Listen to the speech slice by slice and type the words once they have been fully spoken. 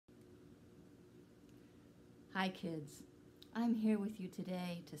Hi kids, I'm here with you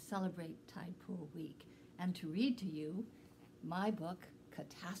today to celebrate Tidepool Week and to read to you my book,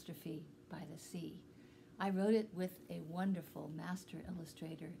 Catastrophe by the Sea. I wrote it with a wonderful master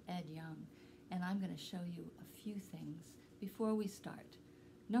illustrator, Ed Young, and I'm going to show you a few things before we start.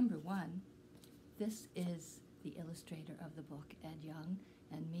 Number one, this is the illustrator of the book, Ed Young,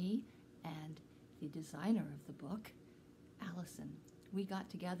 and me, and the designer of the book, Allison. We got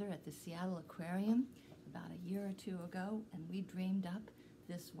together at the Seattle Aquarium about a year or two ago, and we dreamed up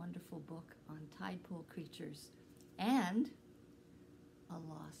this wonderful book on tidepool creatures and a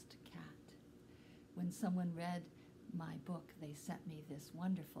lost cat. When someone read my book, they sent me this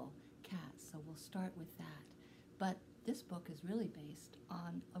wonderful cat, so we'll start with that. But this book is really based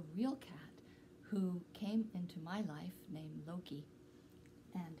on a real cat who came into my life named Loki.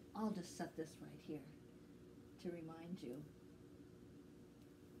 And I'll just set this right here to remind you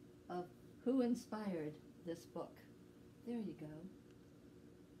of who inspired this book. There you go.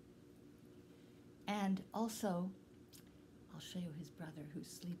 And also, I'll show you his brother who's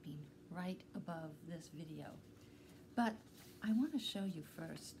sleeping right above this video. But I want to show you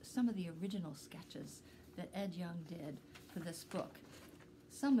first some of the original sketches that Ed Young did for this book.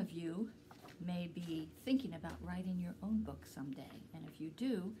 Some of you may be thinking about writing your own book someday, and if you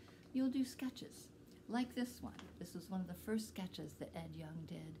do, you'll do sketches like this one. This was one of the first sketches that Ed Young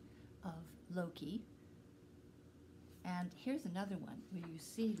did of Loki. And here's another one where you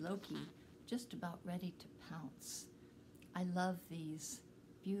see Loki just about ready to pounce. I love these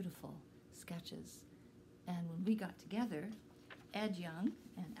beautiful sketches. And when we got together, Ed Young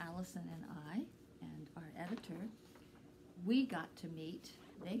and Allison and I and our editor, they got to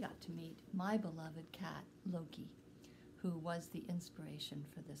meet my beloved cat, Loki, who was the inspiration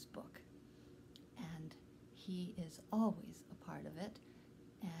for this book. And he is always a part of it.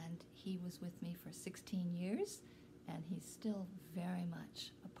 And he was with me for 16 years, and he's still very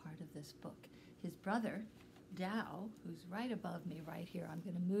much a part of this book. His brother, Dow, who's right above me right here, I'm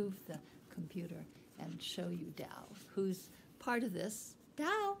going to move the computer and show you Dow, who's part of this.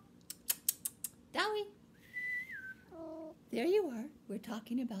 Dow! Dowie! There you are. We're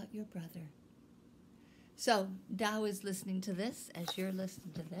talking about your brother. So, Dow is listening to this as you're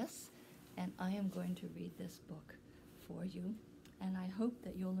listening to this, and I am going to read this book for you. And I hope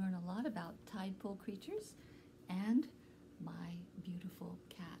that you'll learn a lot about tidepool creatures and my beautiful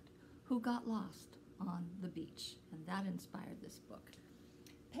cat who got lost on the beach, and that inspired this book.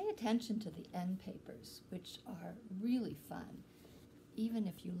 Pay attention to the end papers, which are really fun. Even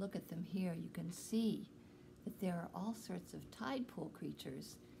if you look at them here, you can see that there are all sorts of tidepool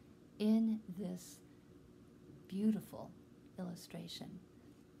creatures in this beautiful illustration.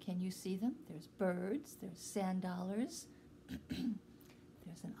 Can you see them? There's birds, there's sand dollars,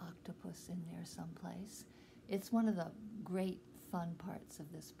 there's an octopus in there someplace. It's one of the great fun parts of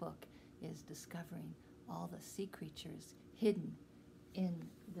this book is discovering all the sea creatures hidden in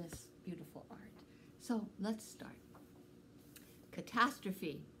this beautiful art. So let's start.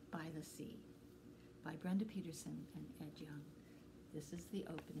 Catastrophe by the Sea by Brenda Peterson and Ed Young. This is the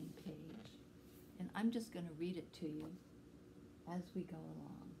opening page, and I'm just going to read it to you as we go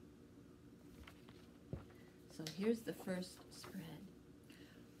along. So here's the first spread.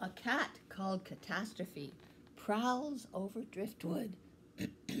 A cat called Catastrophe prowls over driftwood,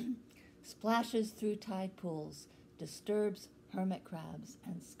 splashes through tide pools, disturbs hermit crabs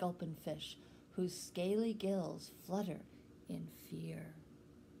and sculpin fish whose scaly gills flutter in fear.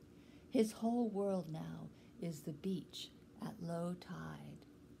 His whole world now is the beach at low tide.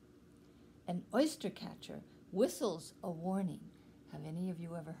 An oyster catcher whistles a warning. Have any of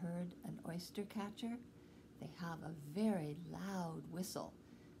you ever heard an oyster catcher? They have a very loud whistle.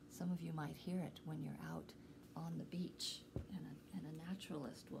 Some of you might hear it when you're out on the beach, and a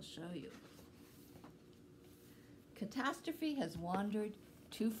naturalist will show you. Catastrophe has wandered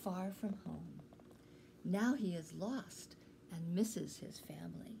too far from home. Now he is lost and misses his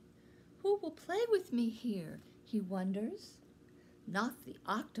family. Who will play with me here, he wonders. Not the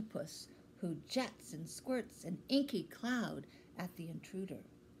octopus who jets and squirts an inky cloud at the intruder.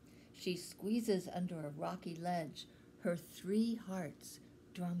 She squeezes under a rocky ledge, her 3 hearts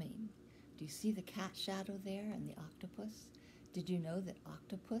drumming. Do you see the cat shadow there and the octopus? Did you know that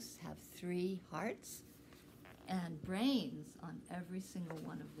octopus have 3 hearts and brains on every single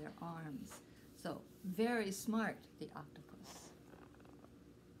one of their arms? So very smart, the octopus.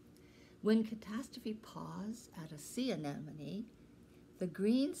 When Catastrophe paws at a sea anemone, the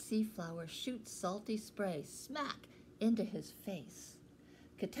green sea flower shoots salty spray smack into his face.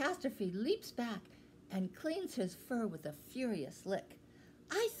 Catastrophe leaps back and cleans his fur with a furious lick.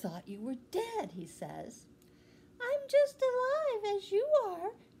 I thought you were dead, he says. just alive as you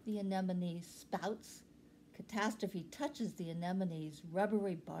are, the anemone spouts. Catastrophe touches the anemone's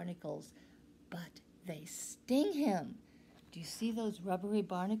rubbery barnacles, but they sting him. Do you see those rubbery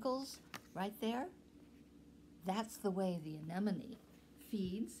barnacles right there? That's the way the anemone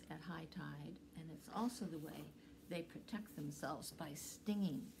feeds at high tide, and it's also the way they protect themselves by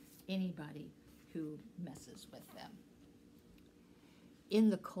stinging anybody who messes with them. In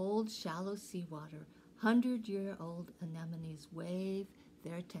the cold, shallow seawater, 100-year-old anemones wave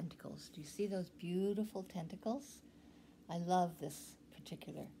their tentacles. Do you see those beautiful tentacles? I love this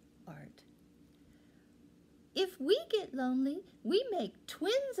particular art. If we get lonely, we make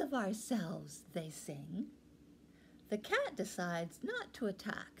twins of ourselves, they sing. The cat decides not to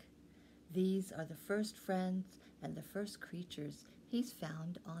attack. These are the first friends and the first creatures he's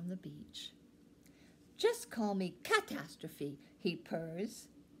found on the beach. Just call me Catastrophe, he purrs.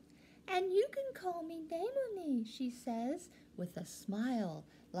 And you can call me Anemone, she says, with a smile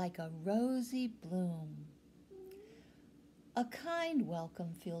like a rosy bloom. A kind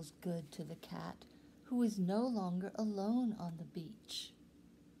welcome feels good to the cat, who is no longer alone on the beach.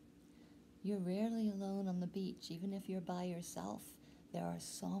 You're rarely alone on the beach, even if you're by yourself. There are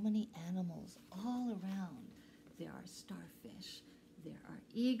so many animals all around. There are starfish, there are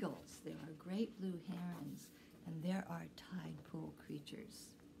eagles, there are great blue herons, and there are tide pool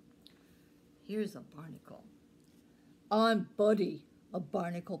creatures. Here's a barnacle. I'm Buddy, a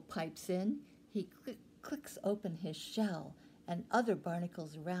barnacle pipes in. He clicks open his shell, and other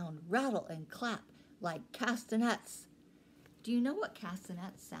barnacles around rattle and clap like castanets. Do you know what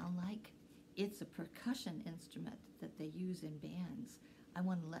castanets sound like? It's a percussion instrument that they use in bands. I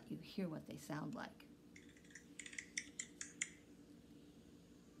want to let you hear what they sound like.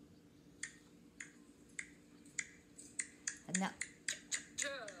 And now,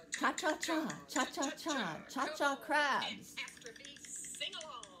 cha-cha-cha, cha-cha-cha, cha-cha crabs.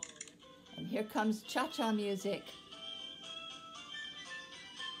 And here comes cha-cha music.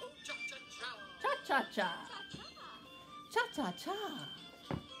 Cha-cha-cha, cha-cha-cha.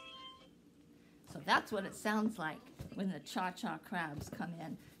 So that's what it sounds like when the cha-cha crabs come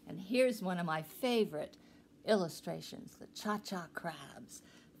in. And here's one of my favorite illustrations, the cha-cha crabs.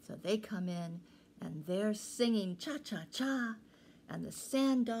 So they come in and they're singing cha-cha-cha, and the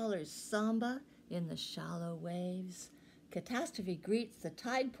sand dollars samba in the shallow waves. Catastrophe greets the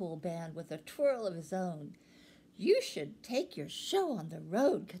Tidepool band with a twirl of his own. You should take your show on the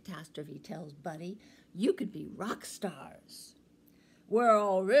road, Catastrophe tells Buddy. You could be rock stars. We're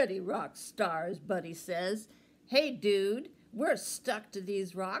already rock stars, Buddy says. Hey, dude, we're stuck to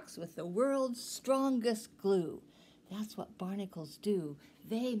these rocks with the world's strongest glue. That's what barnacles do.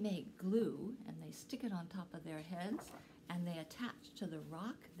 They make glue, and they stick it on top of their heads, and they attach to the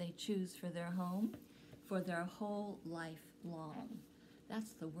rock they choose for their home for their whole life long.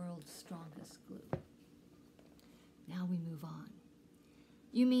 That's the world's strongest glue. Now we move on.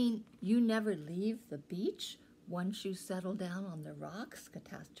 You mean you never leave the beach once you settle down on the rocks?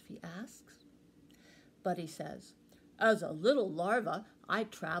 Catastrophe asks. Buddy says, as a little larva, I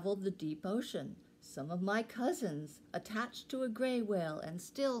traveled the deep ocean. Some of my cousins attached to a gray whale and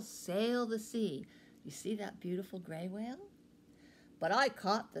still sail the sea. You see that beautiful gray whale? But I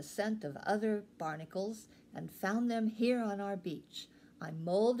caught the scent of other barnacles and found them here on our beach. I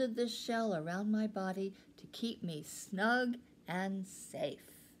molded this shell around my body to keep me snug and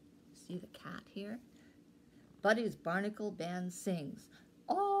safe. See the cat here? Buddy's barnacle band sings,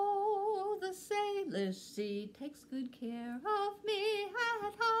 oh, the sailor's sea takes good care of me.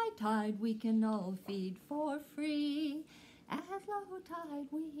 At high tide we can all feed for free. At low tide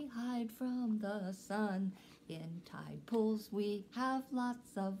we hide from the sun. In tide pools we have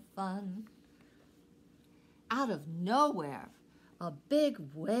lots of fun. Out of nowhere, a big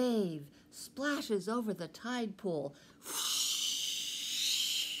wave splashes over the tide pool.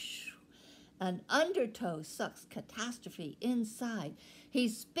 An undertow sucks Catastrophe inside. He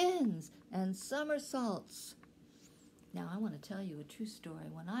spins and somersaults. Now I want to tell you a true story.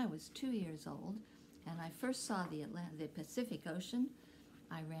 When I was 2 years old and I first saw the Pacific Ocean,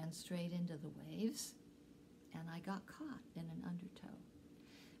 I ran straight into the waves and I got caught in an undertow.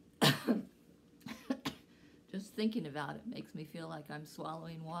 Just thinking about it makes me feel like I'm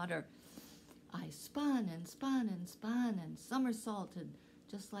swallowing water. I spun and spun and spun and somersaulted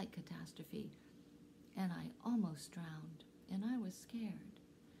just like Catastrophe, and I almost drowned, and I was scared.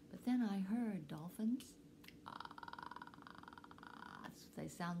 But then I heard dolphins. That's what they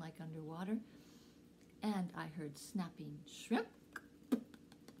sound like underwater. And I heard snapping shrimp. And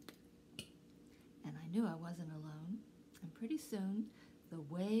I knew I wasn't alone. And pretty soon, the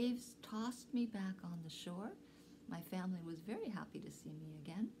waves tossed me back on the shore. My family was very happy to see me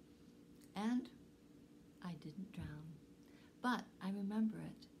again, and I didn't drown. But I remember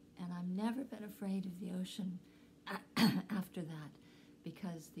it, and I've never been afraid of the ocean after that,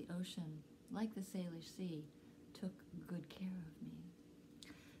 because the ocean, like the Salish Sea, took good care of me.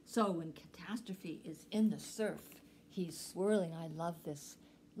 So when Catastrophe is in the surf, he's swirling. I love this.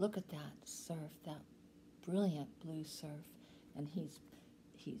 Look at that surf, that brilliant blue surf. And he's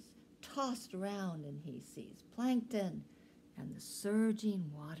tossed around, and he sees plankton and the surging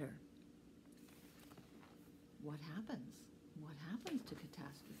water. What happens? What happens to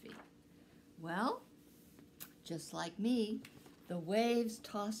Catastrophe? Well, just like me, the waves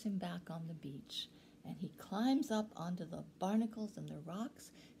toss him back on the beach, and he climbs up onto the barnacles and the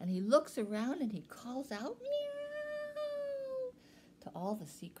rocks, and he looks around and he calls out, meow, to all the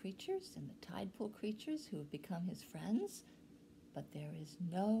sea creatures and the Tidepool creatures who have become his friends, but there is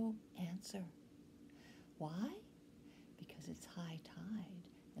no answer. Why? Because it's high tide,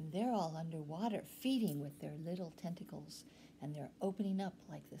 and they're all underwater, feeding with their little tentacles, and they're opening up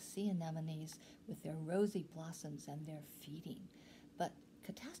like the sea anemones with their rosy blossoms, and they're feeding. But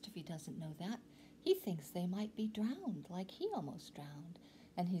Catastrophe doesn't know that. He thinks they might be drowned, like he almost drowned,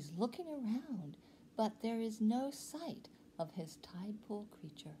 and he's looking around, but there is no sight of his Tidepool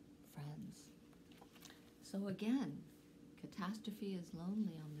creature friends. So again, Catastrophe is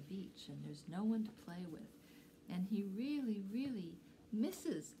lonely on the beach, and there's no one to play with, and he really, really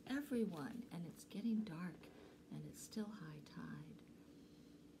misses everyone, and it's getting dark, and it's still high tide.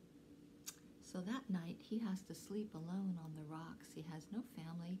 So that night, he has to sleep alone on the rocks. He has no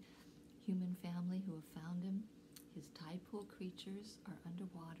family, human family who have found him. His Tidepool creatures are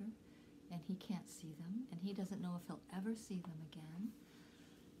underwater, and he can't see them, and he doesn't know if he'll ever see them again.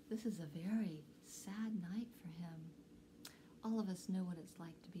 This is a very sad night for him. All of us know what it's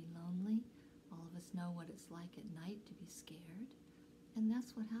like to be lonely. All of us know what it's like at night to be scared. And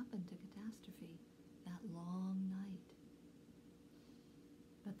that's what happened to Catastrophe, that long night.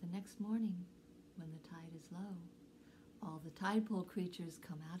 But the next morning, when the tide is low, all the Tidepool creatures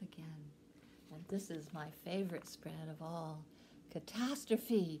come out again. And this is my favorite spread of all.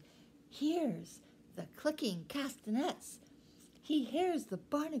 Catastrophe hears the clicking castanets. He hears the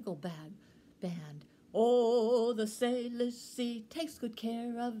barnacle band. Oh, the Salish Sea takes good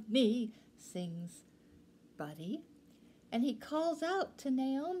care of me, sings Buddy. And he calls out to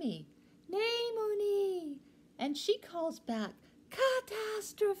Naomi, Naimoni, and she calls back,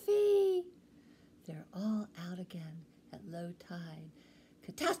 Catastrophe. They're all out again at low tide.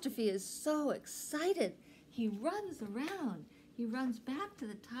 Catastrophe is so excited. He runs around. He runs back to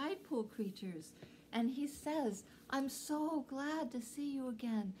the Tidepool creatures, and he says, I'm so glad to see you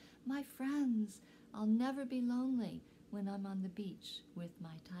again, my friends. I'll never be lonely when I'm on the beach with my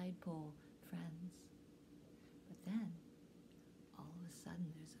Tidepool friends. But then, all of a sudden,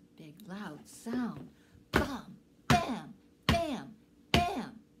 there's a big loud sound. Bam, bam, bam,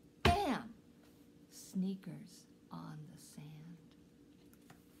 bam, bam. Sneakers on the sand.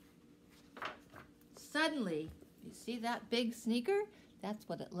 Suddenly, you see that big sneaker? That's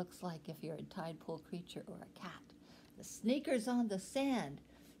what it looks like if you're a Tidepool creature or a cat. The sneakers on the sand,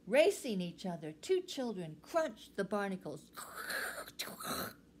 racing each other. Two children crunch the barnacles.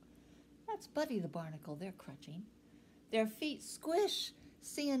 That's Buddy the barnacle they're crunching. Their feet squish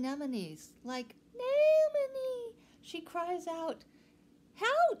sea anemones like Naomi. She cries out,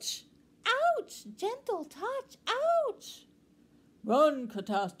 ouch, ouch, gentle touch, ouch. Run,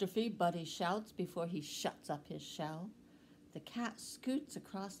 Catastrophe, Buddy shouts before he shuts up his shell. The cat scoots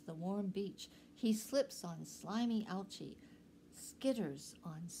across the warm beach. He slips on slimy algae, skitters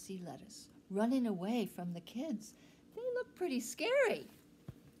on sea lettuce, running away from the kids. They look pretty scary.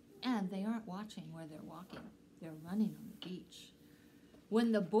 And they aren't watching where they're walking. They're running on the beach.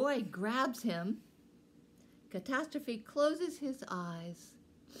 When the boy grabs him, Catastrophe closes his eyes.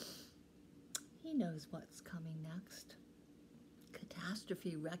 He knows what's coming next.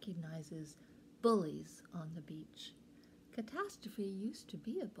 Catastrophe recognizes bullies on the beach. Catastrophe used to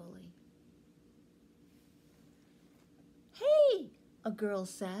be a bully. Hey, a girl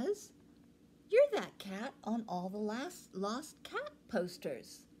says, you're that cat on all the lost cat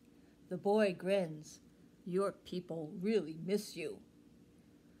posters. The boy grins. Your people really miss you.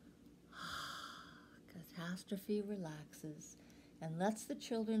 Catastrophe relaxes and lets the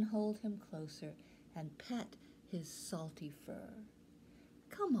children hold him closer and pet his salty fur.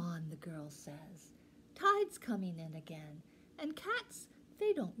 Come on, the girl says. Tide's coming in again, and cats,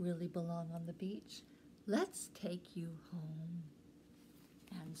 they don't really belong on the beach. Let's take you home.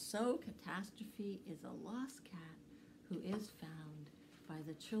 And so Catastrophe is a lost cat who is found by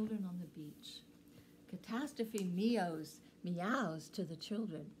the children on the beach. Catastrophe meows to the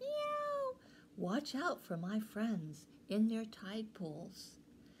children. Meow! Watch out for my friends in their tide pools.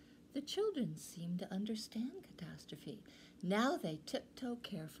 The children seem to understand Catastrophe. Now they tiptoe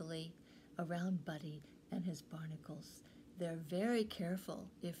carefully around Buddy and his barnacles. They're very careful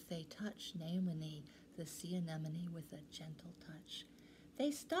if they touch Naomi, the sea anemone, with a gentle touch.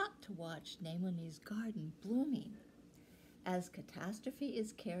 They stop to watch Naomi's garden blooming. As Catastrophe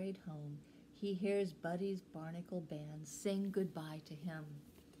is carried home, he hears Buddy's barnacle band sing goodbye to him.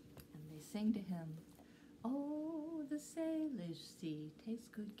 And they sing to him, "Oh, the Salish Sea takes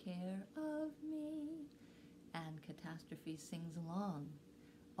good care of me." And Catastrophe sings along,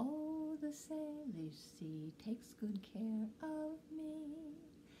 "Oh, the Salish Sea takes good care of me."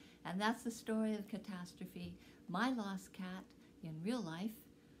 And that's the story of Catastrophe, my lost cat in real life,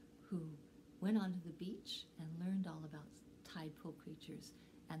 who went onto the beach and learned all about tide pool creatures.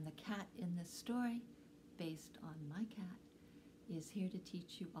 And the cat in this story, based on my cat, is here to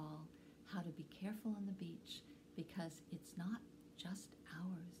teach you all how to be careful on the beach, because it's not just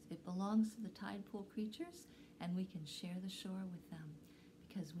ours. It belongs to the tide pool creatures, and we can share the shore with them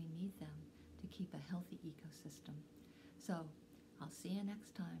because we need them to keep a healthy ecosystem. So I'll see you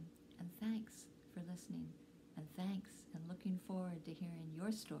next time, and thanks for listening, and thanks, and looking forward to hearing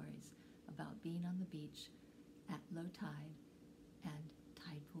your stories about being on the beach at low tide and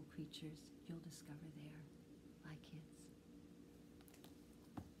tide pool creatures you'll discover there. Bye, kids.